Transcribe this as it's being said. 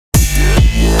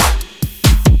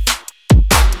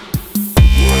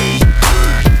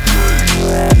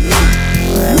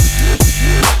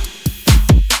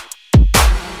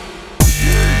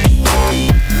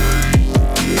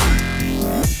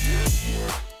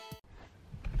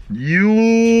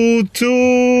YouTube.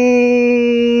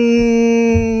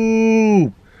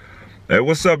 Hey,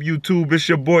 what's up, YouTube? It's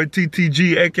your boy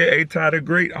TTG, aka Ty the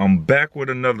Great. I'm back with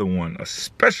another one, a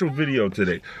special video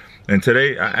today. And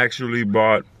today I actually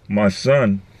bought my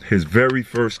son his very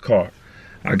first car.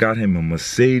 I got him a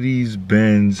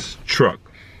Mercedes-Benz truck,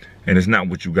 and it's not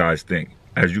what you guys think.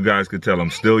 As you guys could tell, I'm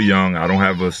still young. I don't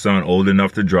have a son old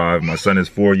enough to drive. My son is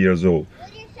 4 years old.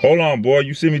 Hold on, boy.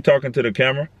 You see me talking to the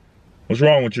camera? What's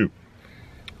wrong with you?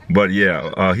 But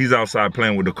yeah, he's outside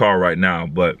playing with the car right now.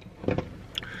 But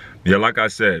yeah, like I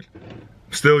said,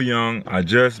 still young. I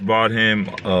just bought him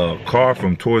a car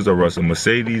from Toys R Us, a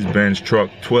Mercedes-Benz truck,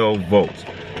 12 volts.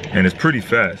 And it's pretty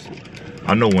fast.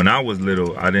 I know when I was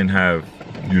little, I didn't have,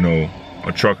 you know,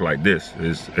 a truck like this.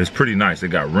 It's pretty nice. It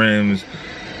got rims.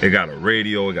 It got a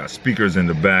radio, it got speakers in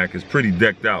the back. It's pretty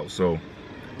decked out. So,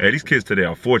 hey, these kids today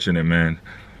are fortunate, man.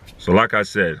 So like I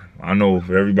said, I know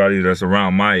for everybody that's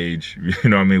around my age, you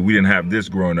know what I mean, we didn't have this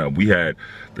growing up. We had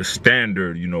the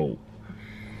standard, you know,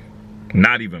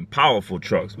 not even powerful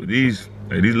trucks. But these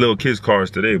little kids'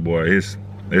 cars today, boy, it's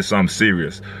something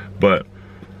serious. But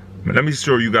let me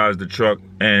show you guys the truck.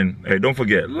 And hey, don't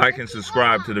forget, like and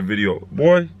subscribe to the video.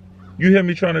 Boy, you hear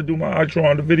me trying to do my outro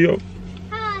on the video?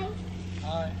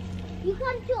 You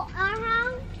come to our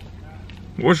house?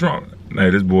 What's wrong? Hey,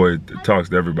 this boy talks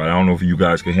to everybody. I don't know if you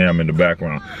guys can hear him in the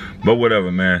background. But whatever,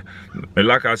 man. And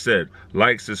like I said,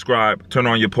 like, subscribe, turn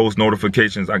on your post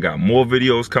notifications. I got more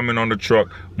videos coming on the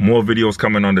truck, more videos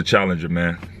coming on the Challenger,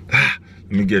 man.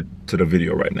 Let me get to the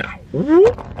video right now.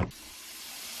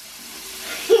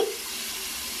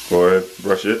 Go ahead,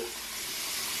 brush it.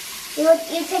 You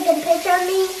taking a picture of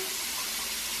me?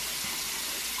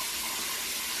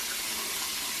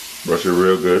 Brush it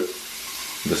real good.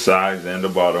 The sides and the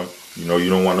bottom. You know, you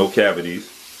don't want no cavities.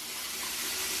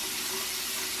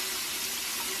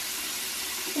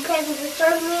 Okay, so just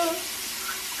serve me.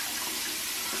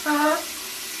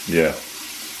 Yeah.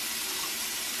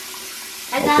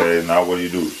 Okay, now what do you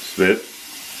do? Spit.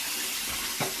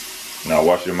 Now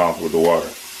wash your mouth with the water.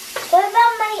 What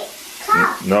about my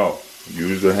cup? No,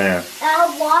 use the hand. I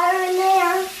have water in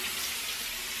there.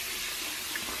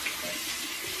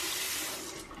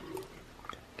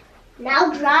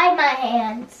 Now dry my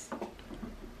hands.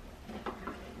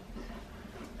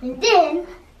 And then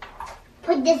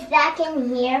put this back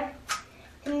in here.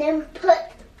 And then put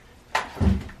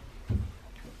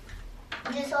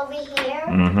this over here.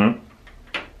 Mm-hmm.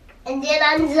 And then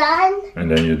I'm done.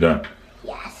 And then you're done.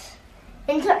 Yes.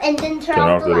 And then turn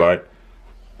off the light.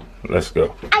 Let's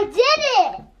go. I did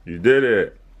it! You did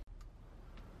it.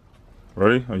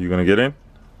 Ready? Are you gonna get in?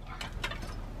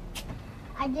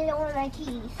 I did it with my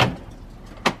keys.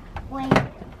 Wait.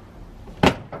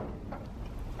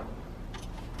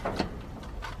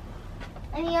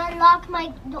 Let me unlock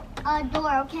my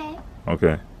door, okay?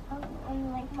 Okay. I'll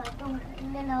unlock my door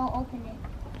and then I'll open it.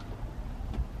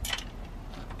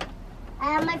 I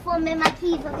have my phone and my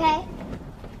keys, okay?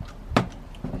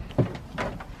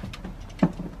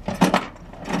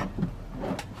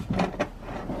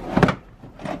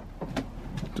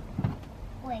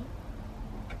 Wait.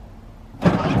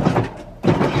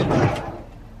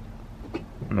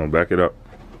 No, back it up.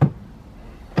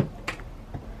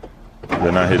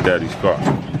 Then I hit Daddy's car.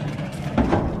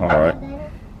 All right.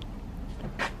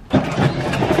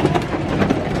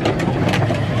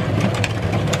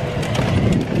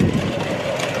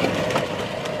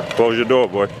 Close your door,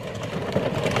 boy.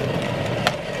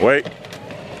 Wait.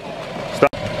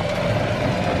 Stop.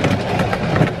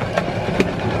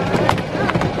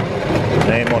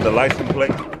 Name on the license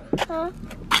plate? Huh?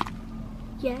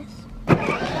 Yes.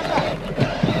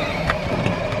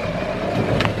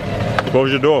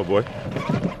 Close your door, boy.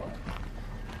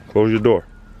 Close your door.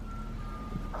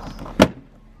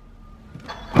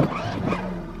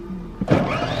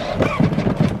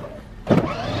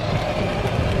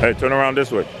 Hey, turn around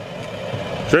this way.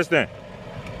 Tristan.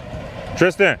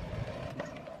 Tristan.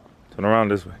 Turn around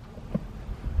this way.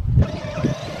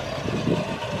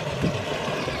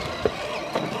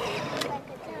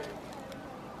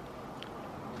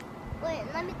 Wait,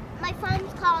 my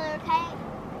phone's calling, okay?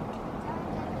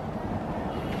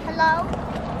 Hello?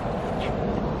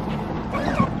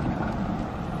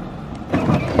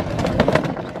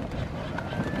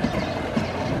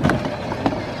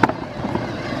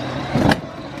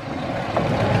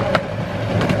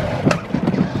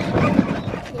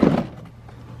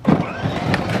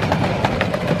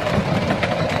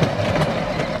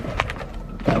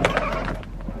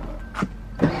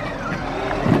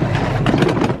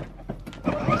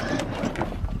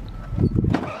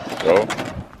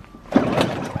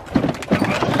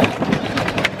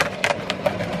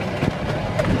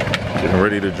 I'm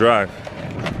ready to drive.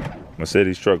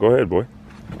 Mercedes truck. Go ahead, boy.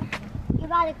 You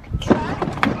got a truck?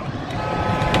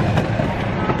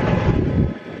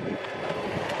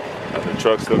 Got the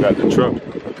truck, still got the truck.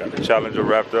 Got the Challenger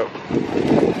wrapped up.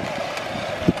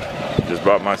 Just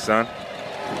bought my son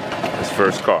his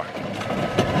first car.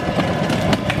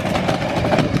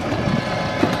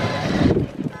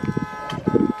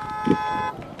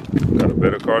 Got a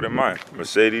better car than mine.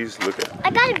 Mercedes, look at.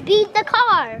 I gotta beat the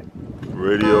car.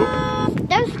 Radio.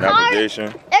 There's Navigation.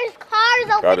 cars. There's cars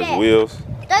over Got there. his wheels.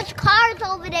 There's cars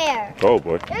over there. Oh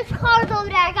boy. There's cars over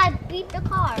there. I gotta beat the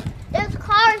car. There's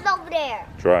cars over there.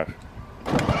 Drive.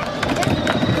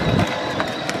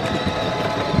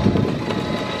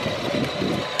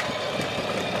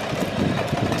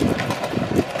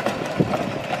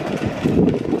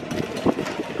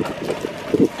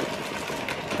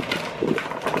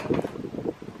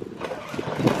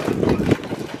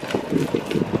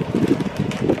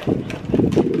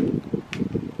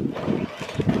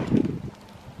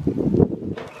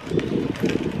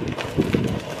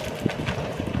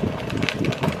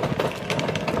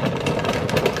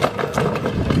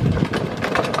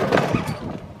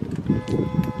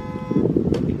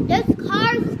 There's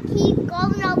cars keep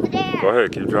going over there. Go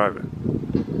ahead, keep driving.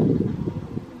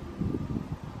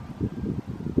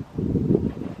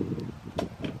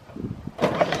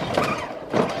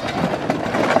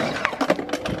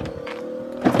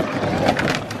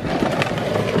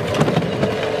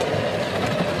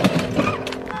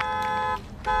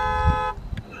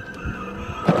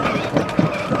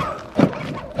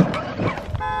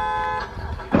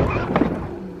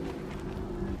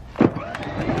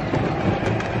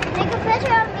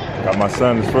 Got my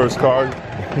son his first car.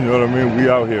 You know what I mean? We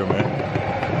out here,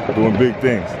 man. Doing big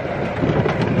things.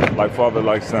 Like father,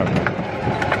 like son.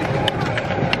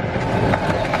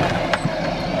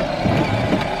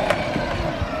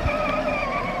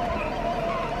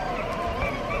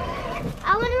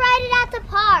 I want to ride it at the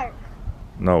park.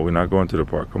 No, we're not going to the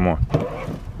park. Come on.